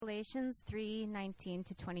Galatians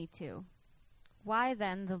 3:19-22. Why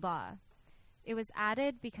then the law? It was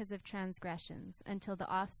added because of transgressions, until the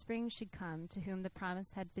offspring should come to whom the promise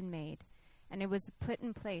had been made, and it was put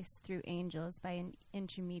in place through angels by an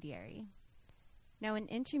intermediary. Now an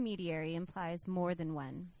intermediary implies more than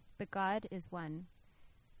one, but God is one.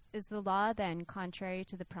 Is the law then contrary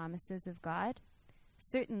to the promises of God?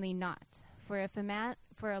 Certainly not. For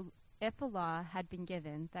if a law had been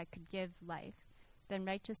given that could give life, then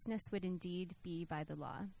righteousness would indeed be by the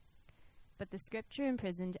law. But the Scripture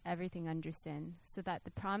imprisoned everything under sin, so that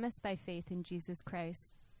the promise by faith in Jesus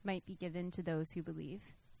Christ might be given to those who believe.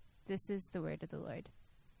 This is the word of the Lord.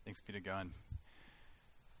 Thanks be to God.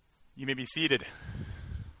 You may be seated.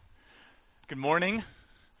 Good morning.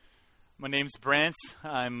 My name's Brant.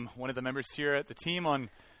 I'm one of the members here at the team on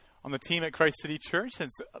the team at Christ City Church.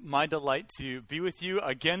 It's my delight to be with you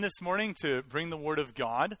again this morning to bring the Word of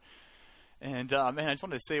God. And I just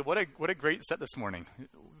wanted to say what a great set this morning.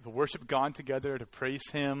 To worship God together, to praise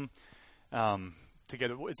Him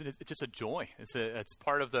together. It's just a joy. It's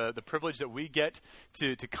part of the privilege that we get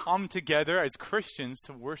to come together as Christians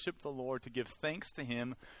to worship the Lord, to give thanks to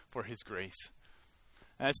Him for His grace.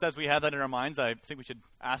 And as we have that in our minds, I think we should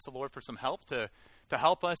ask the Lord for some help to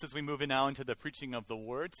help us as we move in now into the preaching of the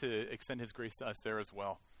Word, to extend His grace to us there as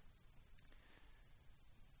well.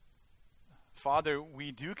 Father,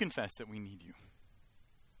 we do confess that we need you.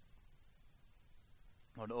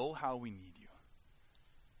 Lord, oh, how we need you.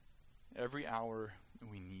 Every hour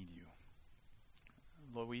we need you.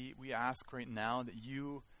 Lord, we ask right now that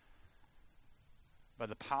you, by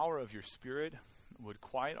the power of your Spirit, would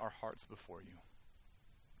quiet our hearts before you.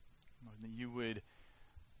 Lord, that you would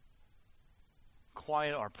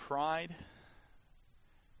quiet our pride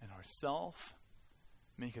and our self.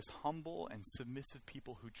 Make us humble and submissive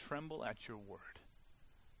people who tremble at your word,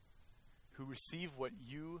 who receive what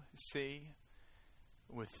you say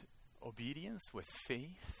with obedience, with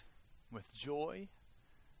faith, with joy,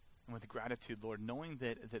 and with gratitude, Lord, knowing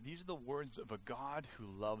that these are the words of a God who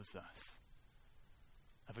loves us,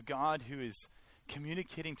 of a God who is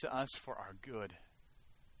communicating to us for our good,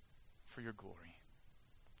 for your glory.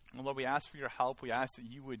 Well, Lord, we ask for your help. We ask that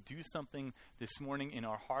you would do something this morning in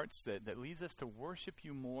our hearts that leads us to worship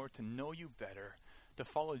you more, to know you better, to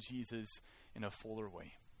follow Jesus in a fuller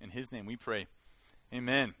way. In his name we pray.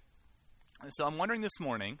 Amen. And so I'm wondering this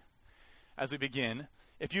morning, as we begin,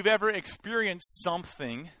 if you've ever experienced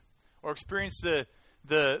something or experienced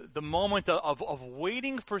the moment of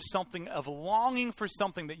waiting for something, of longing for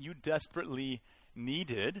something that you desperately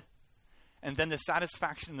needed, and then the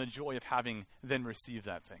satisfaction and the joy of having then received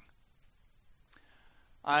that thing.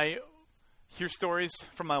 I hear stories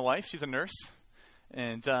from my wife. She's a nurse.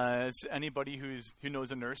 And as anybody who knows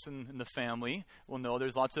a nurse in the family will know,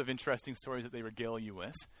 there's lots of interesting stories that they regale you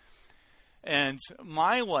with. And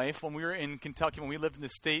my wife, when we were in Kentucky, when we lived in the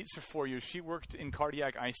States for 4 years, she worked in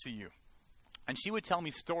cardiac ICU. And she would tell me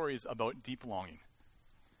stories about deep longing.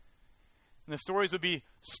 And the stories would be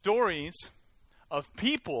stories of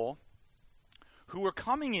people who were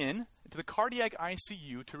coming in to the cardiac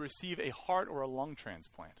ICU to receive a heart or a lung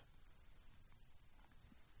transplant.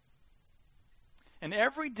 And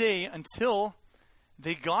every day until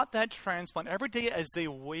they got that transplant, every day as they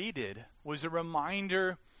waited was a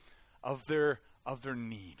reminder of their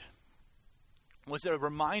need. Was a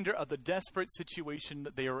reminder of the desperate situation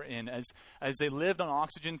that they were in as they lived on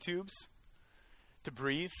oxygen tubes to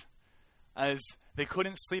breathe, as they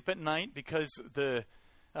couldn't sleep at night because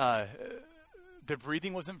their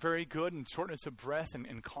breathing wasn't very good, and shortness of breath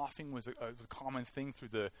and coughing was a common thing through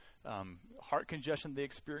the heart congestion they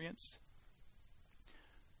experienced.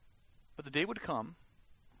 But the day would come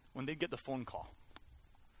when they'd get the phone call.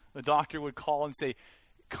 The doctor would call and say,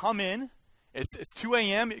 come in. It's 2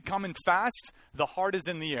 a.m. Come in fast. The heart is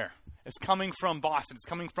in the air. It's coming from Boston. It's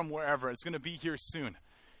coming from wherever. It's going to be here soon.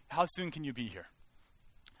 How soon can you be here?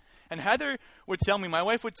 And Heather would tell me, my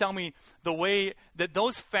wife would tell me, the way that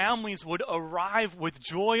those families would arrive with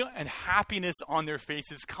joy and happiness on their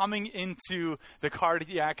faces coming into the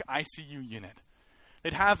cardiac ICU unit.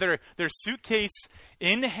 They'd have their suitcase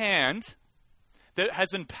in hand that has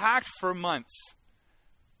been packed for months,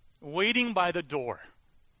 waiting by the door,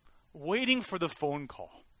 waiting for the phone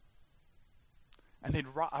call. And they'd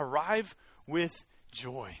arrive with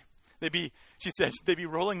joy. She said, they'd be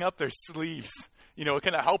rolling up their sleeves,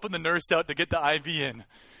 kind of helping the nurse out to get the IV in,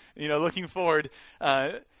 looking forward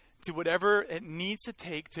to whatever it needs to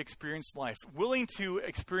take to experience life, willing to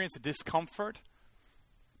experience discomfort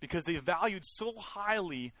because they valued so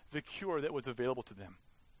highly the cure that was available to them.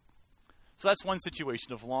 So that's one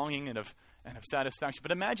situation of longing and of satisfaction.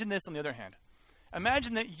 But imagine this on the other hand.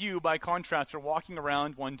 Imagine that you, by contrast, are walking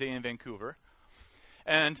around one day in Vancouver,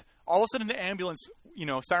 and all of a sudden the ambulance,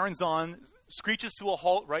 sirens on, screeches to a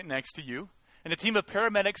halt right next to you, and a team of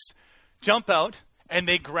paramedics jump out, and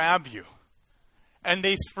they grab you, and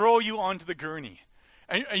they throw you onto the gurney.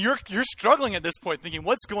 And you're struggling at this point, thinking,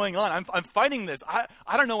 what's going on? I'm fighting this.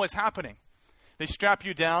 I don't know what's happening. They strap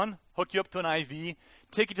you down, hook you up to an IV,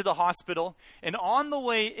 take you to the hospital, and on the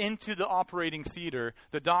way into the operating theater,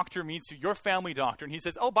 the doctor meets you, your family doctor, and he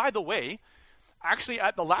says, oh, by the way, actually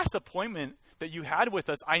at the last appointment that you had with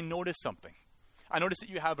us, I noticed something. I noticed that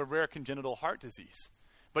you have a rare congenital heart disease.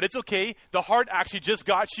 But it's okay. The heart actually just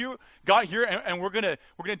got here, and we're gonna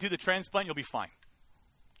do the transplant. You'll be fine.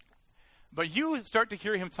 But you start to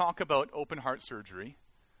hear him talk about open heart surgery.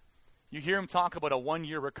 You hear him talk about a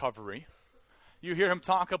 1-year recovery. You hear him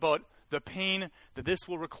talk about the pain that this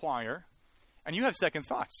will require. And you have second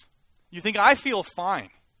thoughts. You think, I feel fine.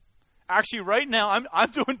 Actually, right now,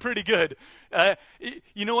 I'm doing pretty good.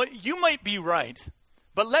 You know what? You might be right.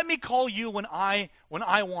 But let me call you when I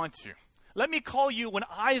want to. Let me call you when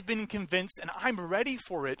I've been convinced and I'm ready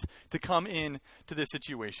for it to come in to this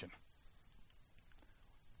situation.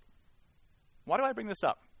 Why do I bring this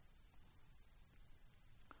up?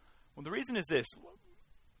 Well, the reason is this,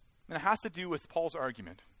 and it has to do with Paul's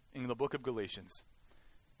argument in the book of Galatians.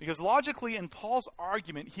 Because logically, in Paul's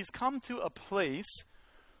argument, he's come to a place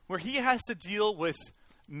where he has to deal with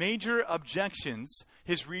major objections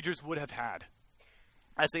his readers would have had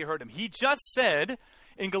as they heard him. He just said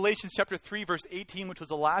in Galatians chapter 3, verse 18, which was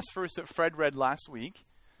the last verse that Fred read last week,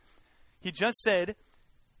 he just said,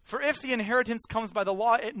 for if the inheritance comes by the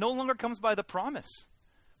law, it no longer comes by the promise.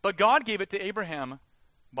 But God gave it to Abraham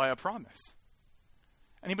by a promise.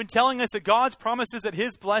 And he's been telling us that God's promises, that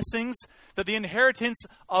his blessings, that the inheritance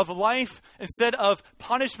of life instead of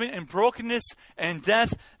punishment and brokenness and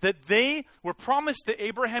death, that they were promised to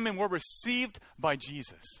Abraham and were received by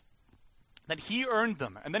Jesus. That he earned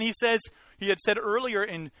them. And then he had said earlier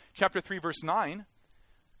in chapter 3, verse 9,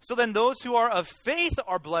 so then those who are of faith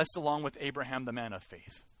are blessed along with Abraham, the man of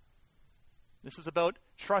faith. This is about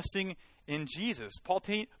trusting in Jesus.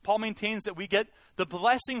 Paul maintains that we get the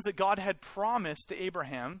blessings that God had promised to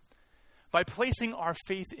Abraham by placing our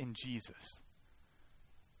faith in Jesus,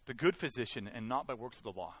 the good physician, and not by works of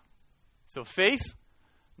the law. So faith,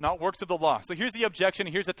 not works of the law. So here's the objection.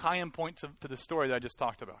 Here's a tie-in point to the story that I just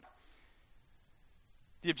talked about.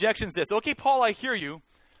 The objection is this. Okay, Paul, I hear you.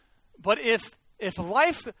 But if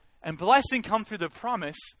life and blessing come through the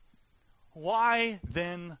promise, why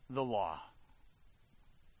then the law?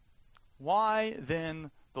 Why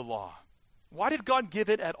then the law? Why did God give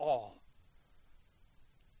it at all?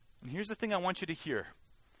 And here's the thing I want you to hear.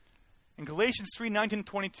 In Galatians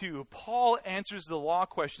 3:19-22, Paul answers the law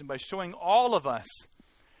question by showing all of us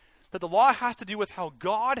that the law has to do with how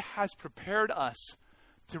God has prepared us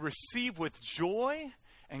to receive with joy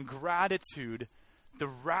and gratitude the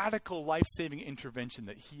radical life-saving intervention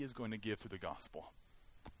that he is going to give through the gospel.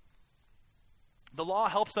 The law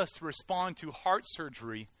helps us to respond to heart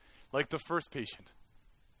surgery like the first patient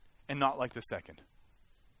and not like the second.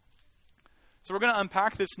 So we're going to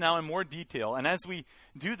unpack this now in more detail. And as we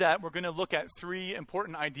do that, we're going to look at 3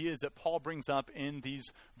 important ideas that Paul brings up in these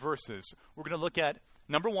verses. We're going to look at,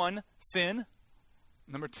 number 1, sin.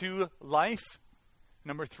 Number 2, life.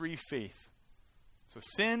 Number 3, faith. So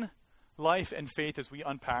sin, life, and faith as we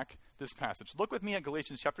unpack this passage. Look with me at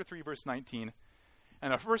Galatians chapter 3, verse 19.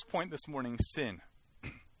 And our first point this morning, sin.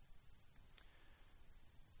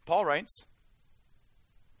 Paul writes,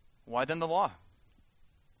 why then the law?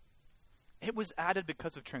 It was added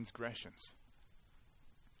because of transgressions,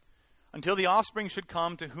 until the offspring should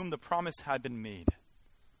come to whom the promise had been made.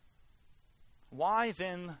 Why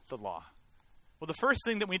then the law? Well, the first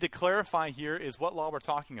thing that we need to clarify here is what law we're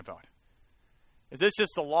talking about. Is this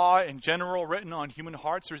just the law in general written on human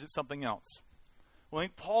hearts, or is it something else? Well, I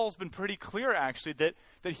think Paul's been pretty clear, actually,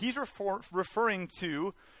 that he's referring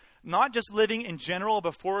to not just living in general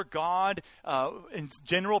before God, in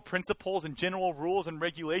general principles and general rules and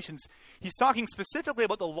regulations. He's talking specifically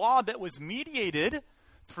about the law that was mediated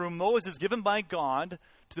through Moses, given by God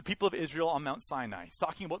to the people of Israel on Mount Sinai. He's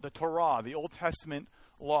talking about the Torah, the Old Testament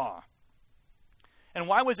law. And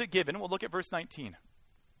why was it given? We'll look at verse 19.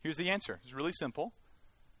 Here's the answer. It's really simple.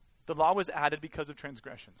 The law was added because of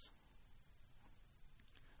transgressions.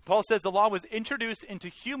 Paul says the law was introduced into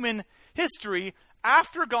human history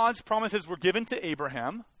after God's promises were given to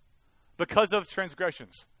Abraham because of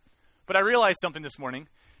transgressions. But I realized something this morning.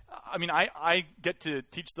 I mean, I get to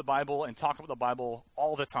teach the Bible and talk about the Bible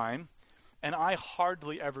all the time, and I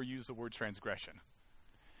hardly ever use the word transgression.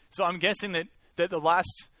 So I'm guessing that the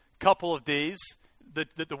last couple of days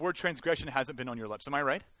the word transgression hasn't been on your lips. Am I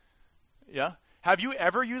right? Yeah? Have you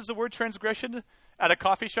ever used the word transgression at a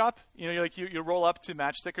coffee shop? You know, you roll up to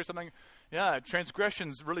Matchstick or something. Yeah,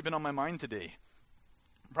 transgression's really been on my mind today.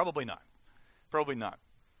 Probably not. Probably not.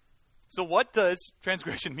 So what does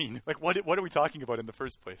transgression mean? Like, what are we talking about in the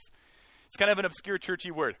first place? It's kind of an obscure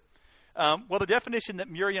churchy word. Well, the definition that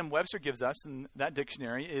Merriam-Webster gives us in that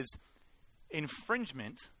dictionary is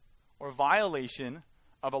infringement or violation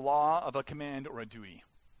of a law, of a command, or a duty.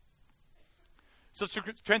 So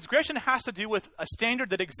transgression has to do with a standard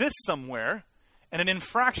that exists somewhere and an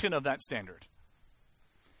infraction of that standard.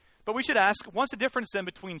 But we should ask, what's the difference then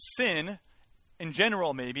between sin in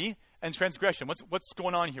general maybe and transgression? What's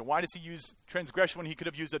going on here? Why does he use transgression when he could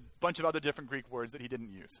have used a bunch of other different Greek words that he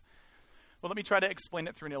didn't use? Well, let me try to explain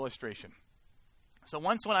it through an illustration. So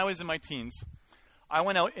once when I was in my teens, I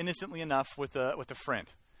went out innocently enough with a friend.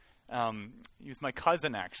 He was my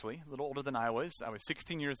cousin, actually, a little older than I was. I was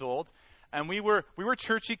 16 years old. And we were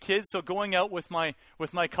churchy kids, so going out with my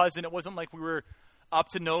cousin, it wasn't like we were up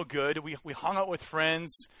to no good. We hung out with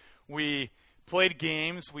friends, we played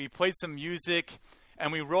games, we played some music,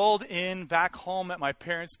 and we rolled in back home at my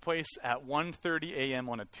parents' place at 1:30 a.m.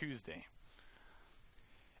 on a Tuesday.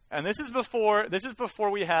 And this is before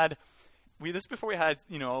we had, we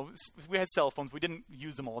had cell phones. We didn't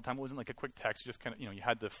use them all the time. It wasn't like a quick text. You just kind of, you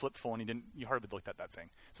had the flip phone. You hardly looked at that thing.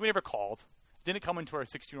 So we never called. Didn't come into our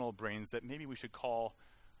 16-year-old brains that maybe we should call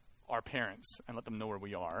our parents and let them know where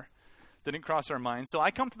we are. Didn't cross our minds. So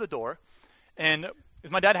I come to the door, and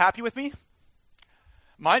is my dad happy with me?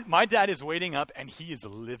 My dad is waiting up, and he is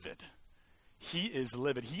livid. He is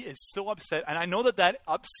livid. He is so upset, and I know that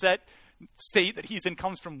upset state that he's in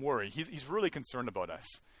comes from worry. He's really concerned about us.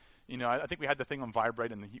 I think we had the thing on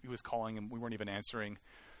vibrate, and he was calling, and we weren't even answering.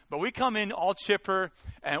 But we come in all chipper,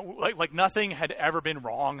 and like nothing had ever been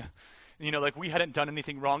wrong. Like we hadn't done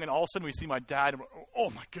anything wrong, and all of a sudden we see my dad, and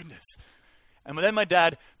oh my goodness. And then my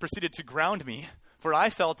dad proceeded to ground me, for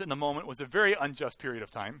I felt in the moment was a very unjust period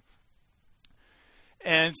of time.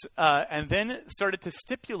 And then started to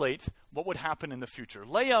stipulate what would happen in the future.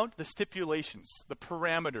 Lay out the stipulations, the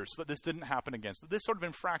parameters, so that this didn't happen again, so this sort of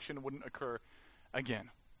infraction wouldn't occur again.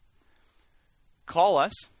 Call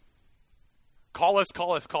us,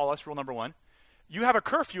 rule number 1. You have a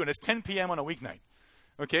curfew, and it's 10 p.m. on a weeknight.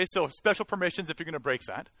 Okay, so special permissions if you're going to break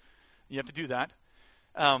that. You have to do that,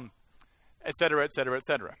 et cetera, et cetera, et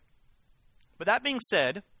cetera. But that being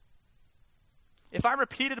said, if I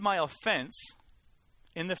repeated my offense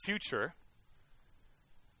in the future,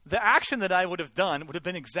 the action that I would have done would have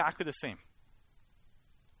been exactly the same.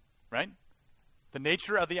 Right? The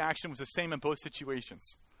nature of the action was the same in both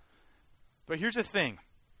situations. But here's the thing.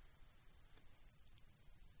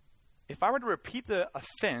 If I were to repeat the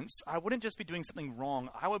offense, I wouldn't just be doing something wrong.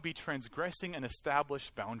 I would be transgressing an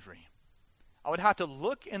established boundary. I would have to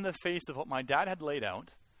look in the face of what my dad had laid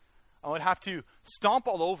out. I would have to stomp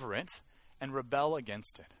all over it and rebel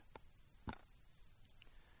against it.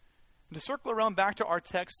 And to circle around back to our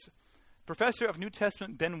text, Professor of New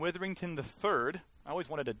Testament Ben Witherington III, I always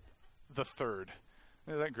wanted the third.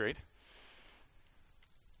 Isn't that great?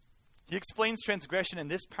 He explains transgression in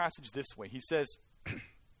this passage this way. He says,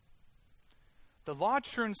 the law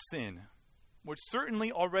turns sin, which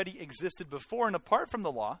certainly already existed before and apart from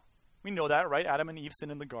the law. We know that, right? Adam and Eve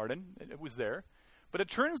sinned in the garden. It was there. But it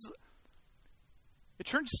turns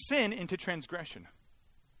sin into transgression.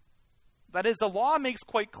 That is, the law makes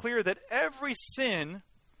quite clear that every sin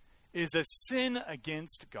is a sin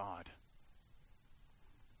against God.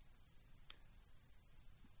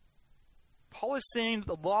 Paul is saying that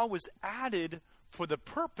the law was added for the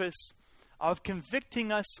purpose of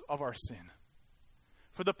convicting us of our sin.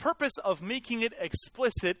 For the purpose of making it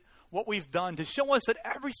explicit what we've done, to show us that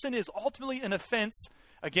every sin is ultimately an offense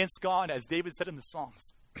against God, as David said in the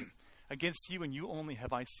Psalms. Against you and you only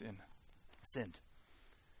have I sinned.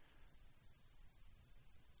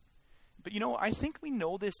 But I think we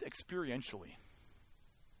know this experientially.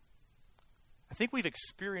 I think we've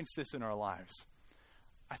experienced this in our lives.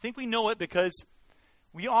 I think we know it because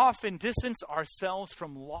we often distance ourselves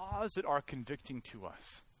from laws that are convicting to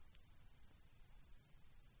us.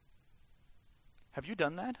 Have you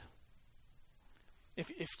done that?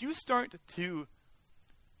 If you start to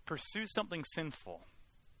pursue something sinful,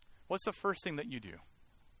 what's the first thing that you do?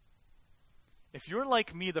 If you're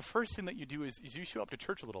like me, the first thing that you do is you show up to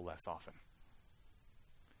church a little less often.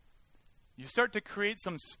 You start to create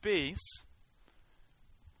some space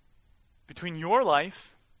between your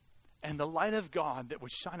life and the light of God that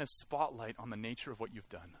would shine a spotlight on the nature of what you've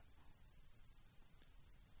done.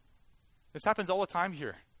 This happens all the time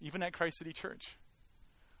here, even at Christ City Church.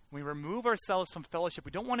 When we remove ourselves from fellowship,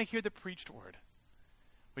 we don't want to hear the preached word.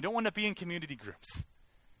 We don't want to be in community groups.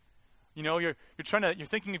 You know, you're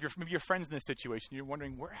thinking of maybe your friends in this situation. You're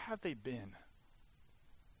wondering, where have they been?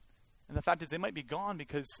 And the fact is, they might be gone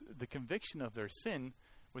because the conviction of their sin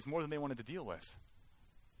was more than they wanted to deal with.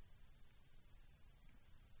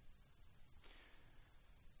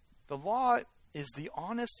 The law is the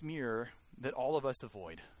honest mirror that all of us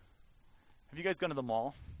avoid. Have you guys gone to the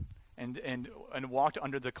mall and walked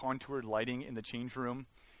under the contoured lighting in the change room,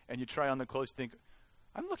 and you try on the clothes and think,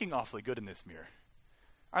 I'm looking awfully good in this mirror.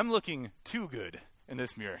 I'm looking too good in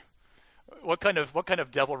this mirror. What kind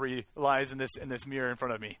of devilry lies in this mirror in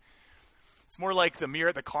front of me? It's more like the mirror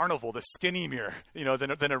at the carnival, the skinny mirror,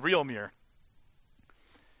 than a real mirror.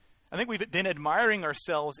 I think we've been admiring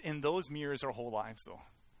ourselves in those mirrors our whole lives, though.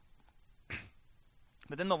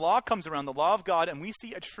 But then the law comes around, the law of God, and we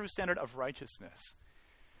see a true standard of righteousness.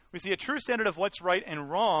 We see a true standard of what's right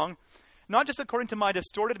and wrong, not just according to my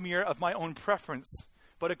distorted mirror of my own preference,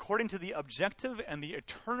 but according to the objective and the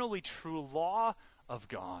eternally true law of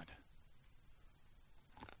God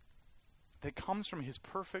that comes from his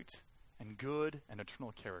perfect and good and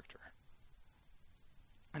eternal character.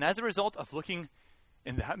 And as a result of looking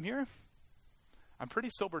in that mirror, I'm pretty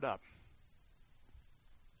sobered up.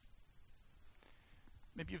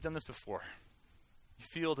 Maybe you've done this before. You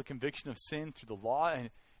feel the conviction of sin through the law, and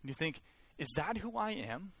you think, is that who I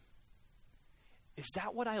am? Is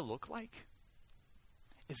that what I look like?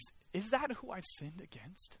 Is that who I've sinned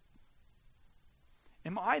against?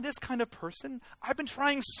 Am I this kind of person? I've been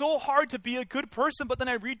trying so hard to be a good person, but then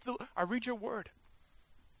I read your word.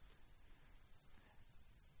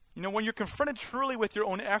 You know, when you're confronted truly with your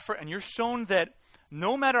own effort and you're shown that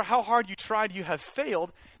no matter how hard you tried, you have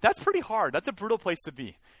failed, that's pretty hard. That's a brutal place to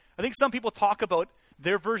be. I think some people talk about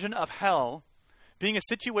their version of hell being a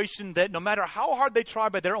situation that no matter how hard they try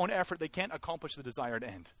by their own effort, they can't accomplish the desired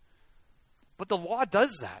end. But the law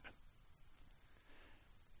does that.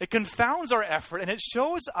 It confounds our effort, and it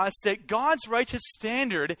shows us that God's righteous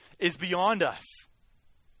standard is beyond us.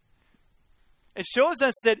 It shows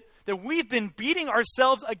us that we've been beating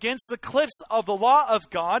ourselves against the cliffs of the law of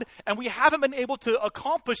God, and we haven't been able to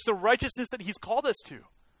accomplish the righteousness that he's called us to.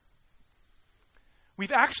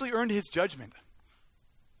 We've actually earned his judgment.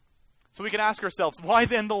 So we can ask ourselves, why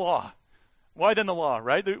then the law? Why then the law,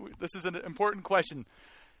 right? This is an important question.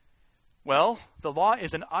 Well, the law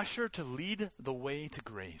is an usher to lead the way to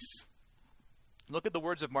grace. Look at the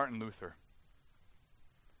words of Martin Luther.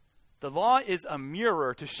 The law is a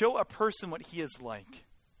mirror to show a person what he is like.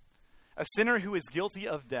 A sinner who is guilty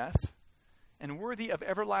of death and worthy of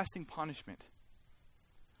everlasting punishment.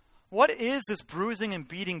 What is this bruising and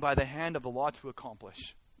beating by the hand of the law to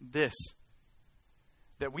accomplish? This,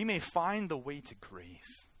 that we may find the way to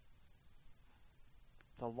grace.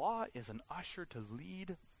 The law is an usher to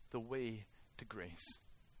lead the way to grace.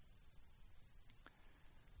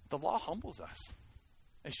 The law humbles us.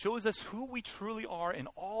 It shows us who we truly are in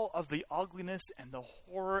all of the ugliness and the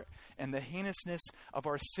horror and the heinousness of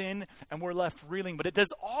our sin, and we're left reeling. But it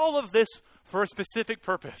does all of this for a specific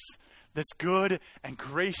purpose that's good and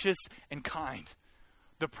gracious and kind.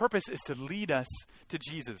 The purpose is to lead us to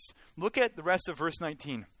Jesus. Look at the rest of verse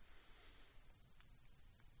 19.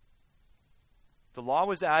 The law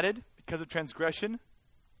was added because of transgression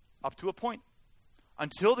up to a point,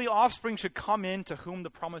 until the offspring should come in to whom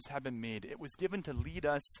the promise had been made. It was given to lead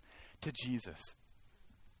us to Jesus.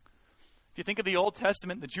 If you think of the Old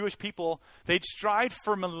Testament, the Jewish people, they'd strived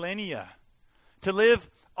for millennia to live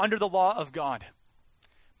under the law of God.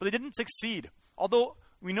 But they didn't succeed. Although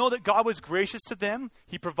we know that God was gracious to them,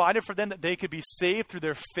 he provided for them that they could be saved through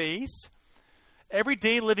their faith. Every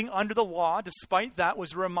day living under the law, despite that,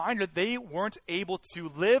 was a reminder they weren't able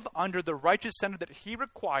to live under the righteous standard that he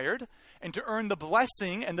required and to earn the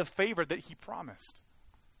blessing and the favor that he promised.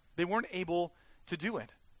 They weren't able to do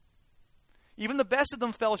it. Even the best of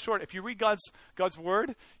them fell short. If you read God's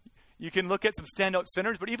word, you can look at some standout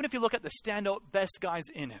sinners, but even if you look at the standout best guys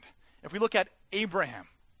in it, if we look at Abraham,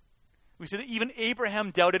 we see that even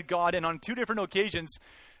Abraham doubted God and on 2 different occasions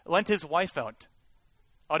lent his wife out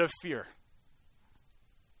of fear.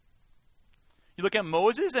 You look at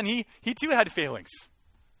Moses, and he too had failings.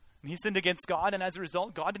 And he sinned against God, and as a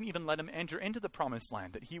result, God didn't even let him enter into the promised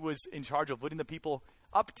land that he was in charge of leading the people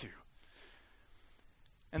up to.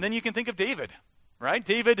 And then you can think of David, right?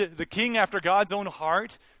 David, the king after God's own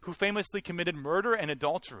heart, who famously committed murder and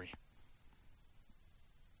adultery.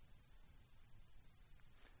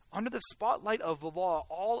 Under the spotlight of the law,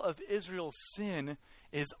 all of Israel's sin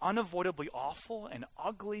is unavoidably awful and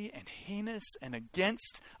ugly and heinous and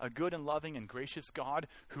against a good and loving and gracious God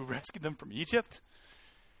who rescued them from Egypt.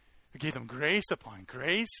 who gave them grace upon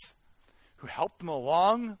grace, who helped them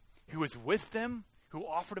along, who was with them, who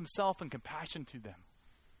offered himself in compassion to them.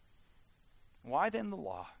 Why then the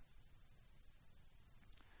law?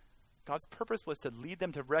 God's purpose was to lead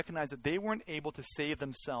them to recognize that they weren't able to save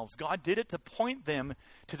themselves. God did it to point them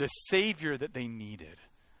to the Savior that they needed.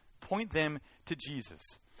 Point them to Jesus.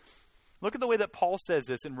 Look at the way that Paul says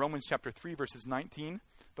this in Romans chapter 3, verses 19,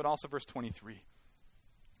 but also verse 23.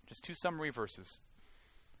 Just two summary verses.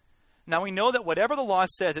 Now we know that whatever the law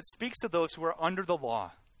says, it speaks to those who are under the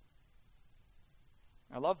law.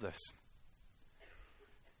 I love this.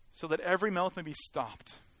 So that every mouth may be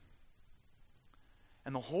stopped,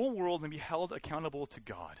 and the whole world may be held accountable to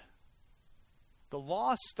God. The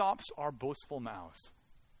law stops our boastful mouths.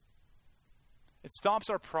 It stops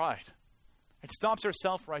our pride. It stops our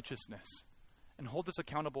self-righteousness and holds us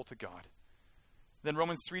accountable to God. Then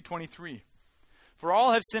Romans 3:23. For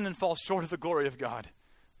all have sinned and fall short of the glory of God.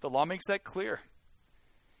 The law makes that clear.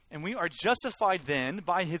 And we are justified then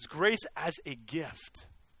by his grace as a gift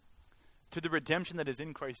to the redemption that is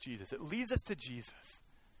in Christ Jesus. It leads us to Jesus.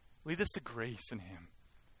 It leads us to grace in him.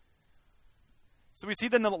 So we see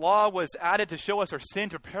then the law was added to show us our sin,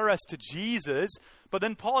 to prepare us to Jesus. But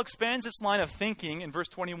then Paul expands this line of thinking in verse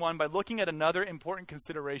 21 by looking at another important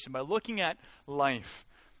consideration, by looking at life.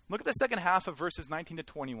 Look at the second half of verses 19 to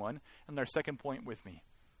 21 and their second point with me.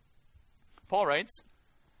 Paul writes,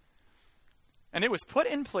 and it was put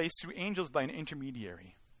in place through angels by an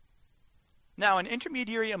intermediary. Now, an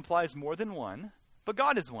intermediary implies more than one, but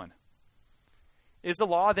God is one. Is the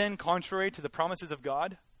law then contrary to the promises of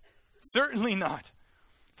God? Certainly not.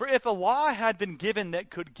 For if a law had been given that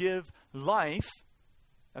could give life,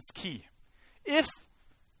 that's key. If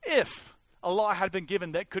a law had been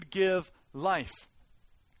given that could give life,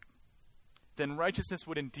 then righteousness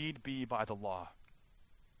would indeed be by the law.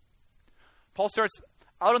 Paul starts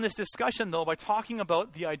out on this discussion, though, by talking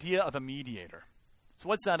about the idea of a mediator. So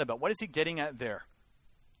what's that about? What is he getting at there?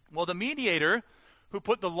 Well, the mediator who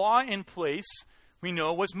put the law in place, we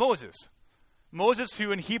know, was Moses. Moses,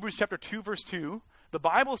 who in Hebrews chapter 2, verse 2, the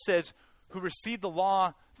Bible says, who received the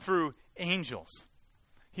law through angels.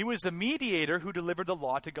 He was the mediator who delivered the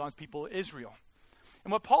law to God's people Israel.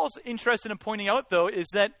 And what Paul's interested in pointing out, though, is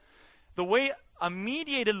that the way a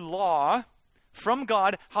mediated law from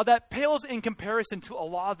God, how that pales in comparison to a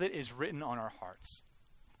law that is written on our hearts.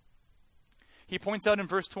 He points out in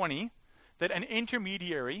verse 20 that an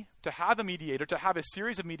intermediary, to have a mediator, to have a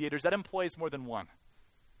series of mediators, that employs more than one.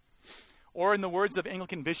 Or in the words of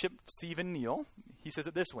Anglican Bishop Stephen Neal, he says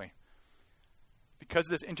it this way. Because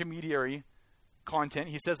of this intermediary content,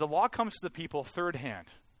 he says the law comes to the people third hand.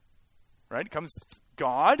 Right? It comes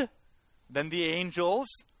God, then the angels,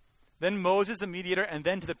 then Moses, the mediator, and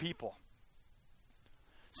then to the people.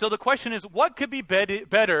 So the question is, what could be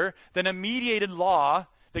better than a mediated law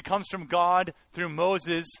that comes from God through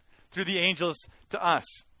Moses, through the angels to us?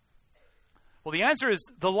 Well, the answer is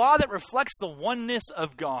the law that reflects the oneness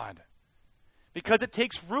of God, because it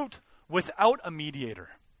takes root without a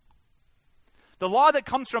mediator. The law that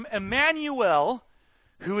comes from Emmanuel,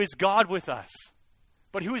 who is God with us,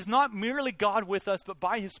 but who is not merely God with us, but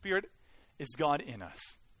by his Spirit is God in us.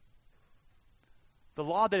 The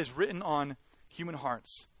law that is written on human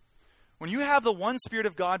hearts. When you have the one Spirit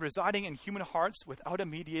of God residing in human hearts without a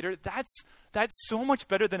mediator, that's so much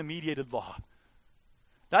better than a mediated law.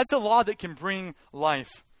 That's the law that can bring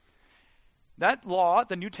life. That law,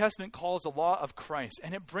 the New Testament calls the law of Christ,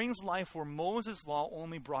 and it brings life where Moses' law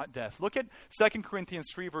only brought death. Look at 2 Corinthians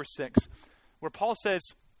 3, verse 6, where Paul says,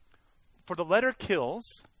 for the letter kills,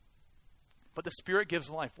 but the Spirit gives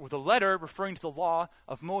life. Or the letter, referring to the law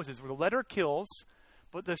of Moses, where the letter kills,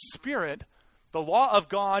 but the Spirit, the law of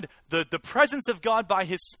God, the presence of God by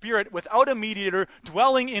his Spirit without a mediator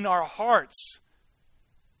dwelling in our hearts,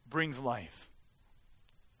 brings life.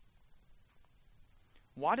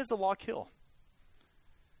 Why does the law kill?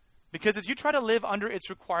 Because as you try to live under its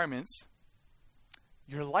requirements,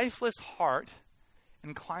 your lifeless heart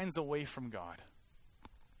inclines away from God.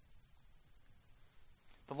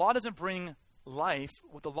 The law doesn't bring life.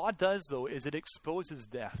 What the law does, though, is it exposes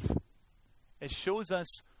death. It shows us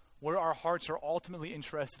where our hearts are ultimately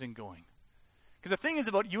interested in going. Because the thing is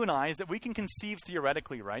about you and I is that we can conceive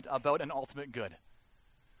theoretically, right, about an ultimate good.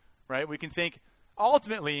 Right? We can think,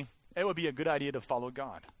 ultimately, it would be a good idea to follow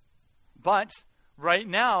God. But right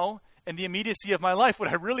now, in the immediacy of my life, what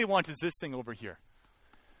I really want is this thing over here.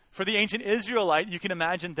 For the ancient Israelite, you can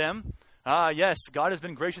imagine them. Yes, God has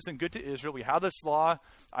been gracious and good to Israel. We have this law.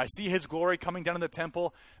 I see his glory coming down in the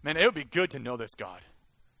temple. Man, it would be good to know this God.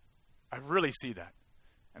 I really see that.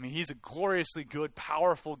 I mean, he's a gloriously good,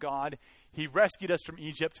 powerful God. He rescued us from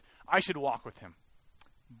Egypt. I should walk with him.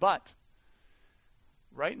 But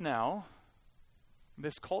right now,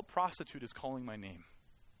 this cult prostitute is calling my name.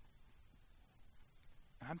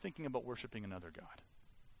 And I'm thinking about worshiping another god.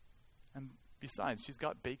 And besides, she's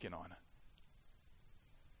got bacon on.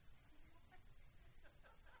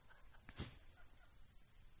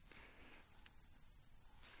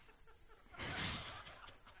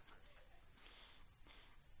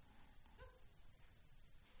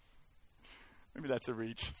 Maybe that's a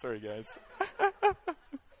reach. Sorry, guys.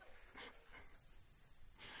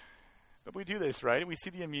 But we do this, right? We see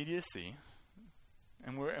the immediacy,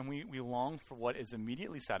 and we long for what is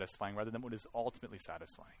immediately satisfying rather than what is ultimately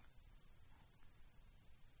satisfying.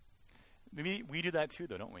 Maybe we do that too,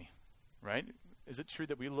 though, don't we? Right? Is it true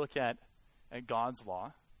that we look at God's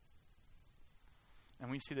law, and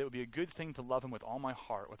we see that it would be a good thing to love him with all my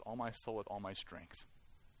heart, with all my soul, with all my strength?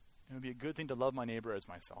 It would be a good thing to love my neighbor as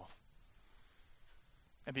myself.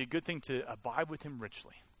 It'd be a good thing to abide with him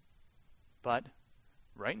richly. But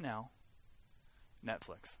right now,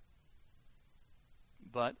 Netflix.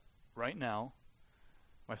 But right now,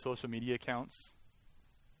 my social media accounts,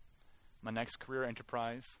 my next career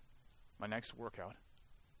enterprise, my next workout,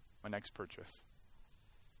 my next purchase.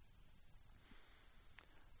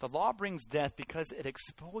 The law brings death because it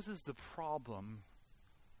exposes the problem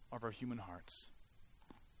of our human hearts.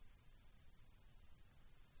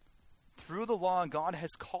 Through the law, God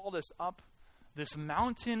has called us up this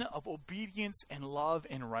mountain of obedience and love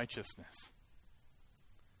and righteousness.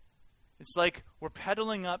 It's like we're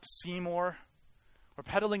pedaling up Seymour, we're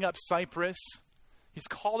pedaling up Cypress. He's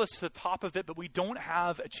called us to the top of it, but we don't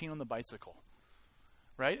have a chain on the bicycle,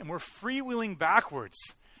 right? And we're freewheeling backwards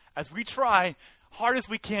as we try hard as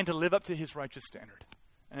we can to live up to his righteous standard.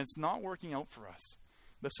 And it's not working out for us.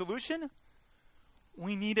 The solution?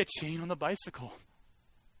 We need a chain on the bicycle.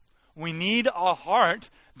 We need a heart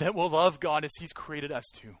that will love God as he's created us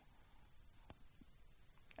to.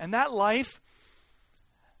 And that life,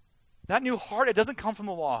 that new heart, it doesn't come from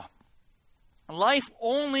the law. Life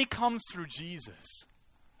only comes through Jesus.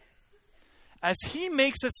 As he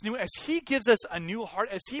makes us new, as he gives us a new heart,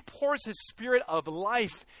 as he pours his spirit of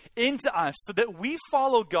life into us so that we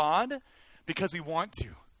follow God because we want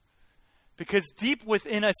to. Because deep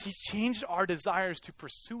within us, he's changed our desires to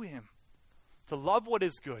pursue him, to love what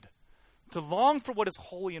is good, to long for what is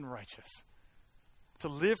holy and righteous, to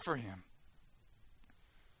live for him.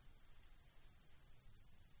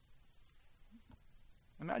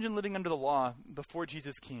 Imagine living under the law before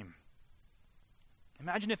Jesus came.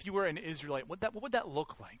 Imagine if you were an Israelite. What would that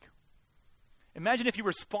look like? Imagine if you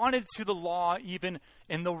responded to the law even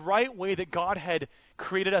in the right way that God had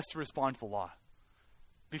created us to respond to the law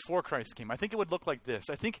before Christ came. I think it would look like this.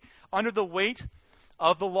 I think under the weight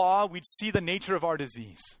of the law, we'd see the nature of our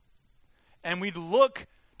disease. And we'd look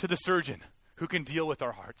to the surgeon who can deal with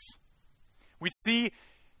our hearts. We'd see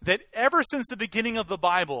that ever since the beginning of the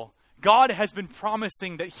Bible, God has been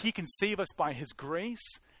promising that he can save us by his grace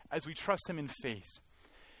as we trust him in faith.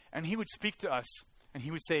 And he would speak to us and he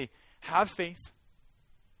would say, have faith.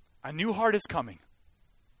 A new heart is coming.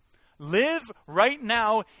 Live right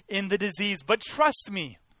now in the disease, but trust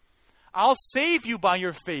me. I'll save you by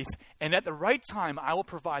your faith. And at the right time, I will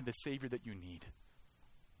provide the Savior that you need.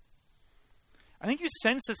 I think you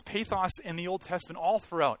sense this pathos in the Old Testament all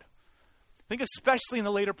throughout. I think especially in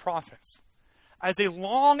the later prophets. As they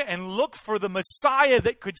long and look for the Messiah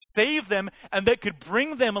that could save them and that could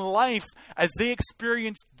bring them life as they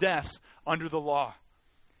experienced death under the law.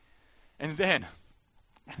 And then,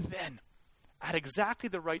 at exactly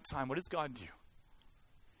the right time, what does God do?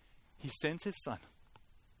 He sends his son.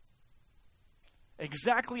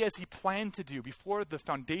 Exactly as he planned to do before the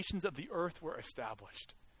foundations of the earth were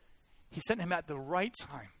established. He sent him at the right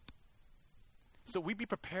time. So we be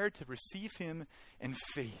prepared to receive him in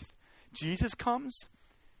faith. Jesus comes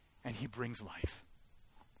and he brings life.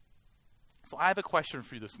 So I have a question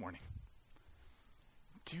for you this morning.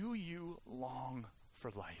 Do you long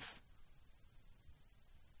for life?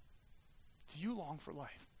 Do you long for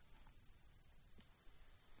life?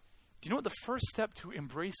 Do you know what the first step to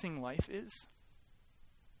embracing life is?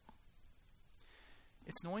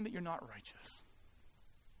 It's knowing that you're not righteous.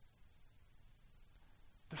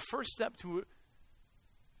 The first step to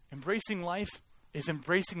embracing life is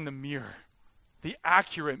embracing the mirror, the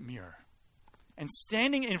accurate mirror, and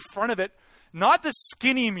standing in front of it, not the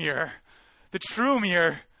skinny mirror, the true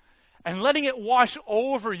mirror, and letting it wash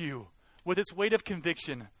over you with its weight of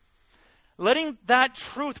conviction. Letting that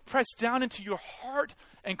truth press down into your heart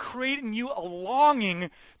and create in you a longing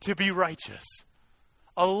to be righteous,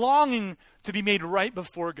 a longing to be made right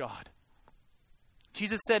before God.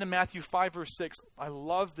 Jesus said in Matthew 5, verse 6, I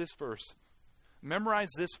love this verse. Memorize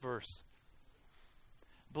this verse.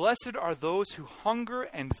 Blessed are those who hunger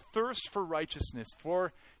and thirst for righteousness,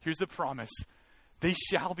 for, here's the promise, they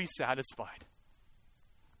shall be satisfied.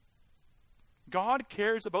 God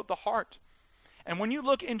cares about the heart. And when you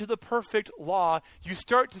look into the perfect law, you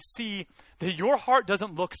start to see that your heart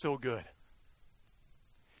doesn't look so good.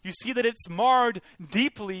 You see that it's marred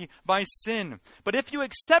deeply by sin. But if you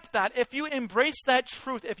accept that, if you embrace that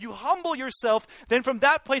truth, if you humble yourself, then from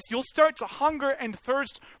that place you'll start to hunger and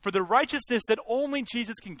thirst for the righteousness that only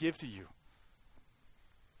Jesus can give to you.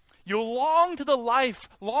 You'll long for the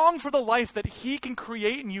life that he can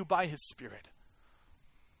create in you by his Spirit.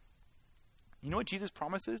 You know what Jesus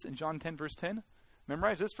promises in John 10, verse 10?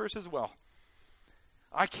 Memorize this verse as well.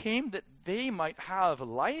 I came that they might have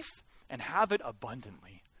life and have it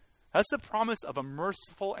abundantly. That's the promise of a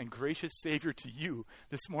merciful and gracious Savior to you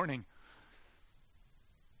this morning.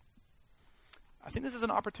 I think this is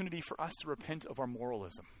an opportunity for us to repent of our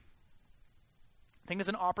moralism. I think it's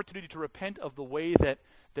an opportunity to repent of the way that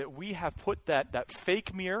we have put that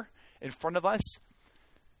fake mirror in front of us,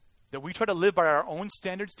 that we try to live by our own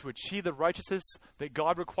standards to achieve the righteousness that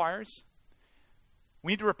God requires.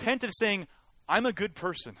 We need to repent of saying, I'm a good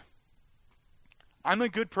person. I'm a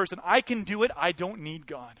good person. I can do it. I don't need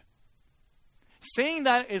God. Saying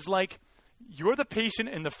that is like you're the patient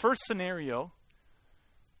in the first scenario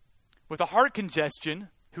with a heart congestion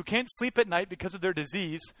who can't sleep at night because of their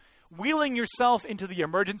disease, wheeling yourself into the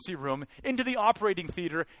emergency room, into the operating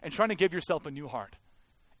theater, and trying to give yourself a new heart.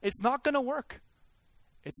 It's not going to work.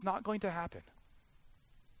 It's not going to happen.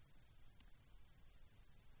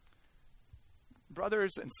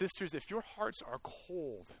 Brothers and sisters, if your hearts are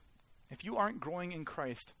cold, if you aren't growing in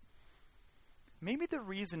Christ, maybe the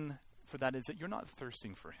reason for that is that you're not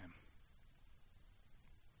thirsting for him.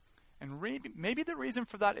 And maybe the reason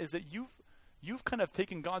for that is that you've kind of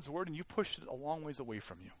taken God's word and you pushed it a long ways away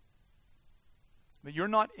from you. That you're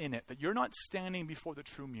not in it, that you're not standing before the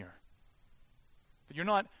true mirror. That you're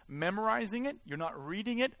not memorizing it, you're not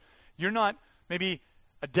reading it, you're not maybe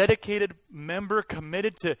a dedicated member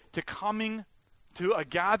committed to coming to a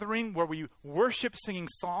gathering where we worship singing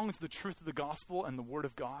songs of the truth of the gospel and the word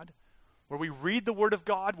of God, where we read the word of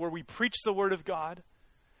God, where we preach the word of God.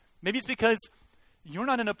 Maybe it's because you're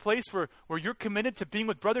not in a place where you're committed to being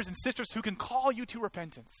with brothers and sisters who can call you to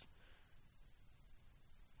repentance.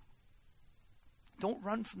 Don't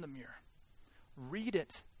run from the mirror. Read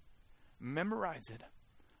it. Memorize it.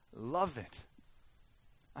 Love it.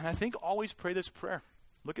 And I think always pray this prayer.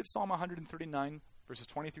 Look at Psalm 139, verses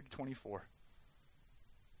 23 to 24.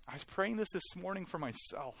 I was praying this morning for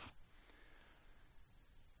myself.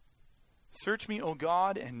 Search me, O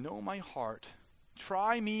God, and know my heart.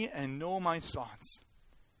 Try me and know my thoughts.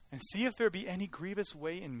 And see if there be any grievous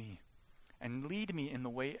way in me, and lead me in the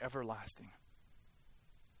way everlasting.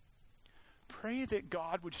 Pray that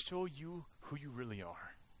God would show you who you really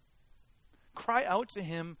are. Cry out to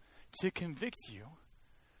him to convict you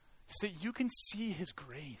so that you can see his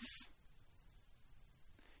grace.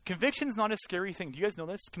 Conviction is not a scary thing. Do you guys know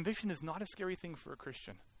this? Conviction is not a scary thing for a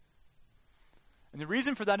Christian. And the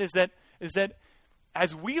reason for that is that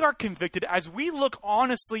as we are convicted, as we look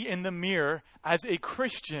honestly in the mirror as a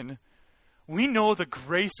Christian, we know the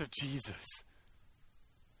grace of Jesus.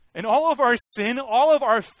 And all of our sin, all of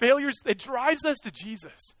our failures, it drives us to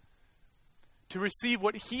Jesus to receive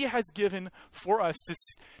what he has given for us, to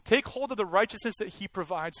take hold of the righteousness that he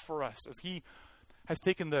provides for us, as he has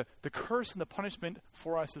taken the curse and the punishment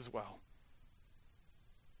for us as well.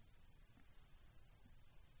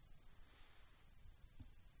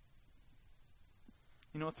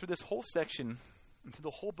 You know, through this whole section, and through the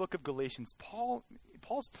whole book of Galatians,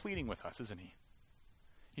 Paul's pleading with us, isn't he?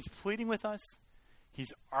 He's pleading with us.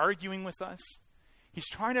 He's arguing with us. He's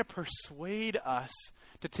trying to persuade us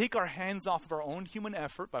to take our hands off of our own human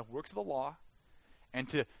effort by works of the law and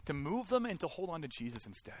to move them and to hold on to Jesus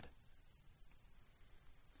instead.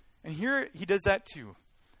 And here he does that too.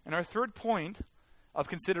 And our third point of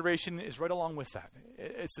consideration is right along with that.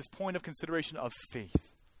 It's this point of consideration of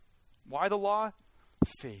faith. Why the law?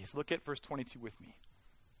 Faith. Look at verse 22 with me.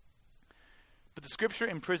 But the scripture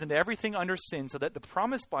imprisoned everything under sin so that the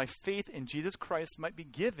promise by faith in Jesus Christ might be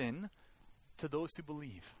given to those who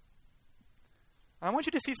believe. And I want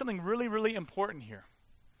you to see something really, really important here.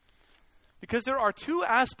 Because there are two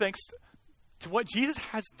aspects to what Jesus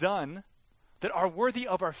has done that are worthy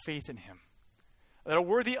of our faith in him. That are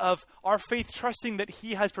worthy of our faith trusting that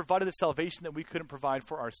he has provided the salvation that we couldn't provide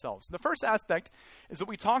for ourselves. And the first aspect is what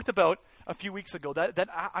we talked about a few weeks ago. That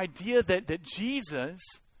idea that Jesus,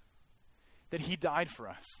 that he died for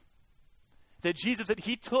us. that Jesus, that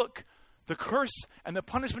he took the curse and the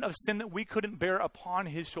punishment of sin that we couldn't bear upon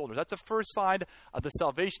his shoulders. That's the first side of the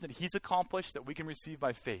salvation that he's accomplished that we can receive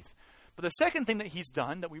by faith. But the second thing that he's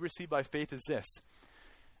done that we receive by faith is this,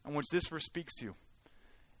 and which this verse speaks to.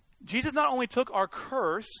 Jesus not only took our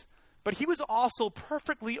curse, but he was also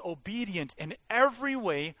perfectly obedient in every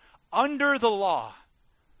way under the law,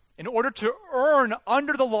 in order to earn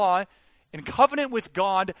under the law, in covenant with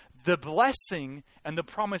God, the blessing and the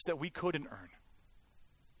promise that we couldn't earn.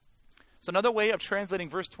 So another way of translating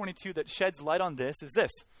verse 22 that sheds light on this is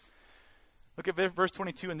this. Look at verse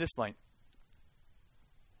 22 in this light.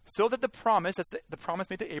 So that the promise, that's the promise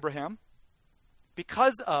made to Abraham,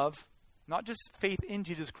 because of not just faith in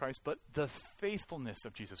Jesus Christ, but the faithfulness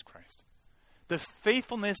of Jesus Christ. The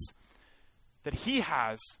faithfulness that he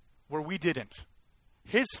has where we didn't.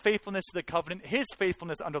 His faithfulness to the covenant, his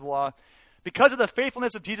faithfulness under the law, because of the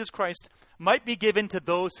faithfulness of Jesus Christ, might be given to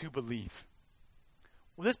those who believe.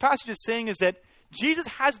 What this passage is saying is that Jesus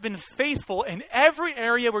has been faithful in every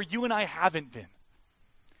area where you and I haven't been.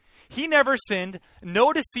 He never sinned.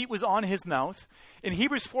 No deceit was on his mouth. In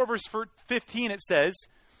Hebrews 4 verse 15 it says,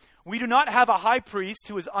 we do not have a high priest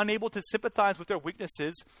who is unable to sympathize with our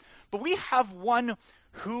weaknesses, but we have one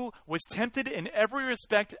who was tempted in every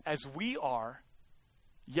respect as we are,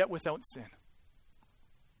 yet without sin.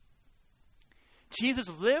 Jesus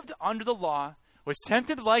lived under the law, was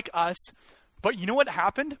tempted like us, but you know what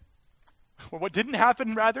happened? Or what didn't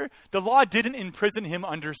happen, rather? The law didn't imprison him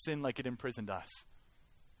under sin like it imprisoned us.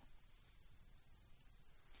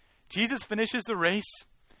 Jesus finishes the race,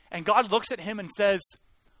 and God looks at him and says,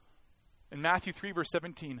 in Matthew 3, verse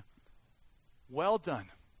 17, well done.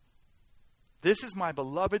 This is my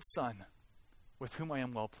beloved Son, with whom I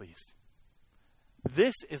am well pleased.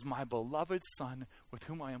 This is my beloved Son, with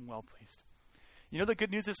whom I am well pleased. You know the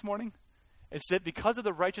good news this morning? It's that because of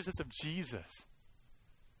the righteousness of Jesus,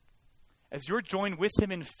 as you're joined with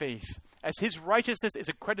him in faith, as his righteousness is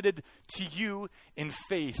accredited to you in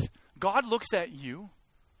faith, God looks at you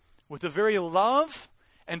with the very love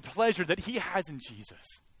and pleasure that he has in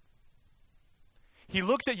Jesus. He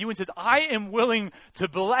looks at you and says, I am willing to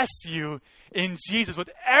bless you in Jesus with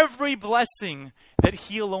every blessing that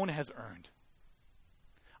he alone has earned.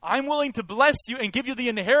 I'm willing to bless you and give you the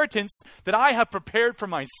inheritance that I have prepared for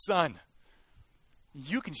my son.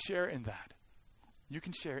 You can share in that. You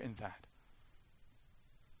can share in that.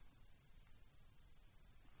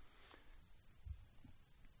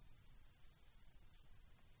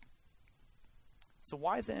 So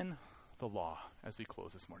why then the law as we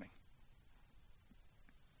close this morning?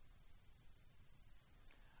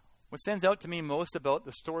 What stands out to me most about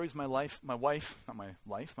the stories my wife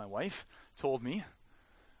told me,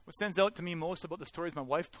 what stands out to me most about the stories my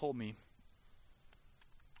wife told me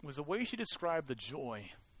was the way she described the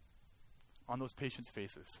joy on those patients'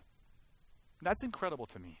 faces. That's incredible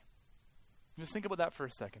to me. Just think about that for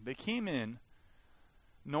a second. They came in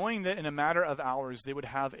knowing that in a matter of hours they would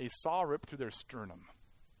have a saw ripped through their sternum.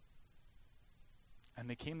 And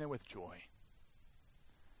they came there with joy.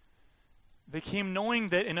 They came knowing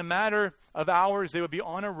that in a matter of hours they would be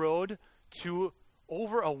on a road to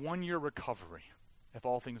over a 1-year recovery, if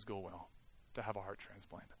all things go well, to have a heart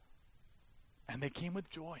transplant. And they came with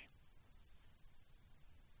joy.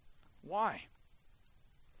 Why?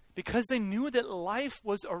 Because they knew that life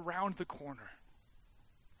was around the corner.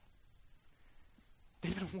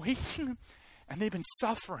 They've been waiting and they've been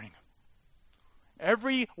suffering.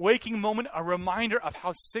 Every waking moment, a reminder of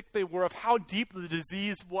how sick they were, of how deep the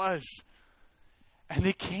disease was. And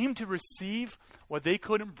they came to receive what they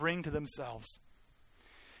couldn't bring to themselves.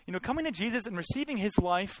 You know, coming to Jesus and receiving his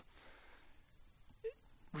life,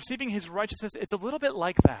 receiving his righteousness, it's a little bit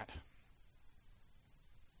like that.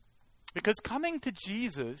 Because coming to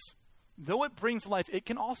Jesus, though it brings life, it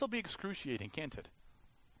can also be excruciating, can't it?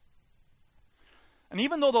 And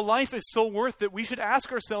even though the life is so worth it, we should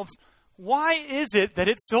ask ourselves, why is it that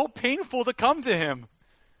it's so painful to come to him?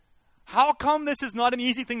 How come this is not an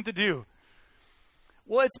easy thing to do?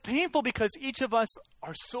 Well, it's painful because each of us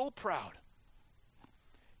are so proud.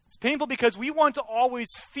 It's painful because we want to always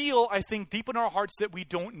feel, I think, deep in our hearts that we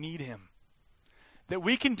don't need him. That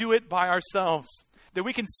we can do it by ourselves. That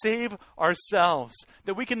we can save ourselves.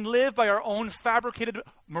 That we can live by our own fabricated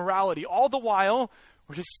morality. All the while,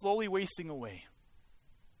 we're just slowly wasting away.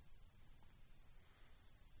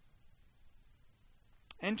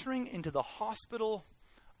 Entering into the hospital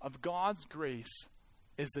of God's grace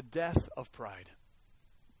is the death of pride.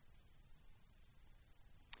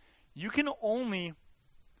 You can only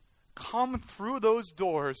come through those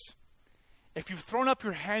doors if you've thrown up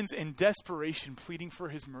your hands in desperation, pleading for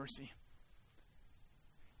his mercy.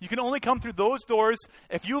 You can only come through those doors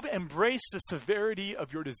if you've embraced the severity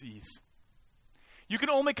of your disease. You can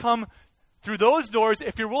only come through those doors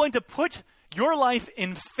if you're willing to put your life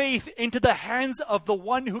in faith into the hands of the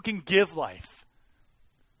one who can give life,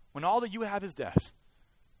 when all that you have is death.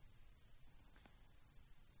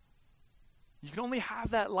 You can only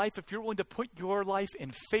have that life if you're willing to put your life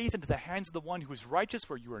in faith into the hands of the one who is righteous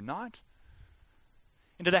where you are not,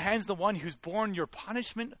 into the hands of the one who's borne your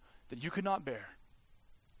punishment that you could not bear,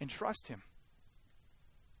 and trust him.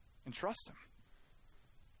 And trust him.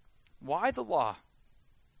 Why the law?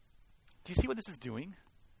 Do you see what this is doing?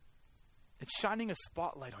 It's shining a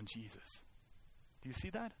spotlight on Jesus. Do you see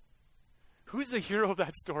that? Who's the hero of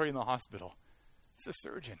that story in the hospital? It's the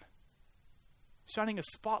surgeon. Shining a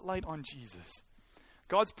spotlight on Jesus.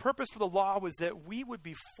 God's purpose for the law was that we would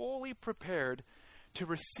be fully prepared to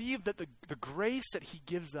receive the grace that he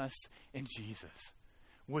gives us in Jesus.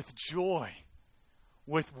 With joy,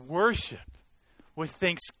 with worship, with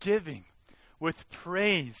thanksgiving, with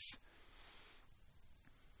praise.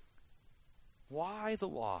 Why the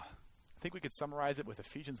law? I think we could summarize it with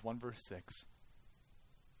Ephesians 1 verse 6.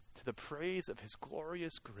 To the praise of his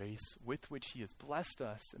glorious grace with which he has blessed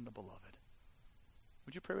us in the beloved.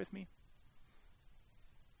 Would you pray with me?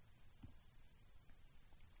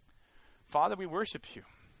 Father, we worship you.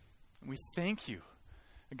 And we thank you,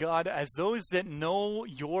 God, as those that know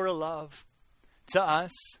your love to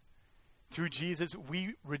us through Jesus,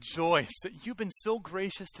 we rejoice that you've been so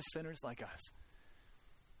gracious to sinners like us.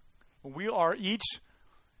 We are each,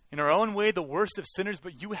 in our own way, the worst of sinners,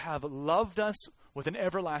 but you have loved us with an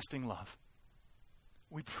everlasting love.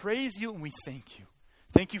 We praise you and we thank you.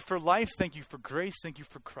 Thank you for life. Thank you for grace. Thank you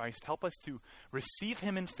for Christ. Help us to receive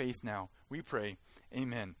him in faith now. We pray.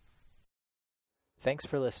 Amen. Thanks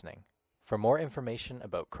for listening. For more information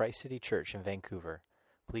about Christ City Church in Vancouver,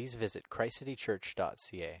 please visit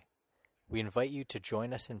christcitychurch.ca. We invite you to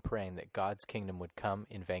join us in praying that God's kingdom would come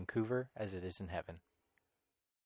in Vancouver as it is in heaven.